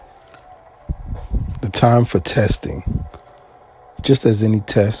Time for testing. Just as any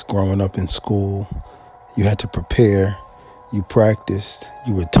test growing up in school, you had to prepare, you practiced,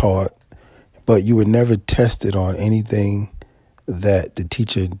 you were taught, but you were never tested on anything that the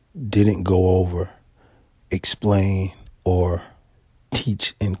teacher didn't go over, explain, or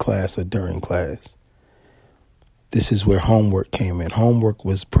teach in class or during class. This is where homework came in. Homework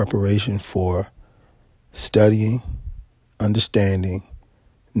was preparation for studying, understanding,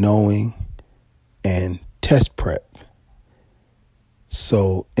 knowing, and test prep.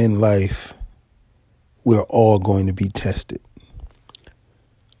 So in life, we're all going to be tested.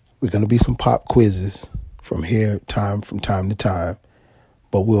 We're going to be some pop quizzes from time to time,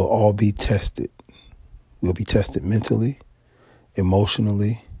 but we'll all be tested. We'll be tested mentally,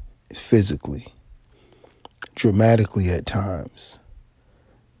 emotionally, physically, dramatically at times,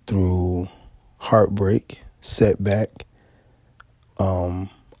 through heartbreak, setback,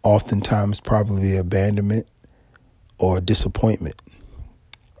 oftentimes probably abandonment or disappointment.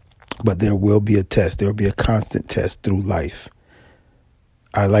 But there will be a test. There will be a constant test through life.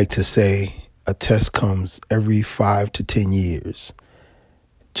 I like to say a test comes every 5 to 10 years,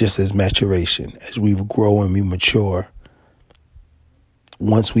 just as maturation. As we grow and we mature,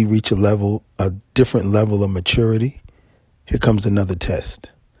 once we reach a different level of maturity, here comes another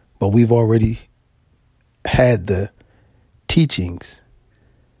test. But we've already had the teachings.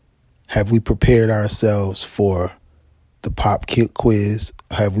 Have we prepared ourselves for the pop quiz?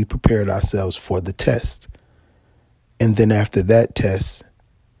 Have we prepared ourselves for the test? And then after that test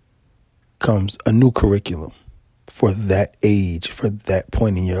comes a new curriculum for that age, for that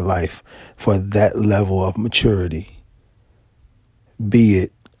point in your life, for that level of maturity. Be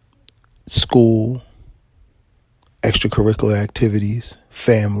it school, extracurricular activities,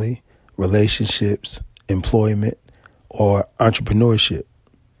 family, relationships, employment, or entrepreneurship.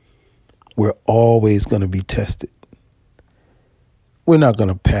 We're always going to be tested. We're not going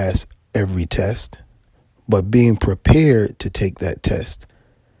to pass every test, but being prepared to take that test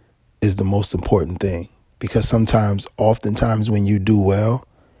is the most important thing. Because oftentimes when you do well,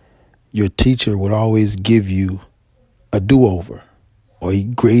 your teacher would always give you a do-over, or he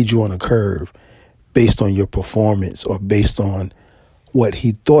grade you on a curve based on your performance or based on what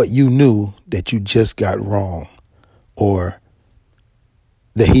he thought you knew that you just got wrong, or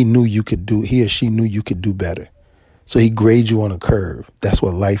that he or she knew you could do better. So he grades you on a curve. That's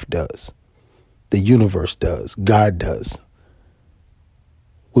what life does. The universe does. God does.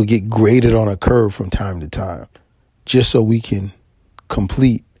 We'll get graded on a curve from time to time, just so we can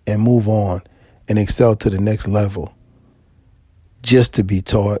complete and move on and excel to the next level, just to be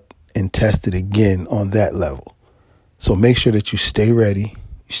taught and tested again on that level. So make sure that you stay ready,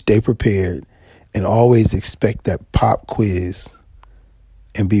 you stay prepared, and always expect that pop quiz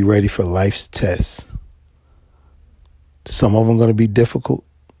and be ready for life's tests. Some of them are going to be difficult.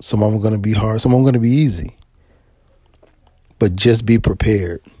 Some of them are going to be hard. Some of them are going to be easy. But just be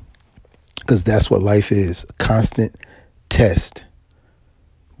prepared, because that's what life is, a constant test.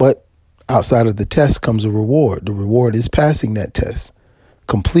 But outside of the test comes a reward. The reward is passing that test,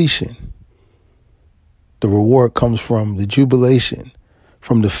 completion. The reward comes from the jubilation,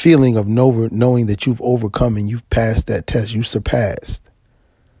 from the feeling of knowing that you've overcome and you've passed that test, you surpassed.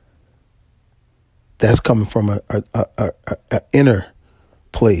 That's coming from a inner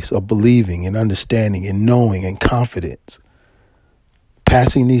place of believing and understanding and knowing and confidence.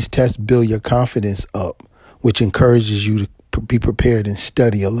 Passing these tests build your confidence up, which encourages you to be prepared and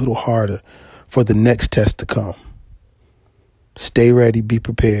study a little harder for the next test to come. Stay ready, be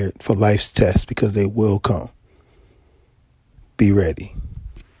prepared for life's tests, because they will come. Be ready.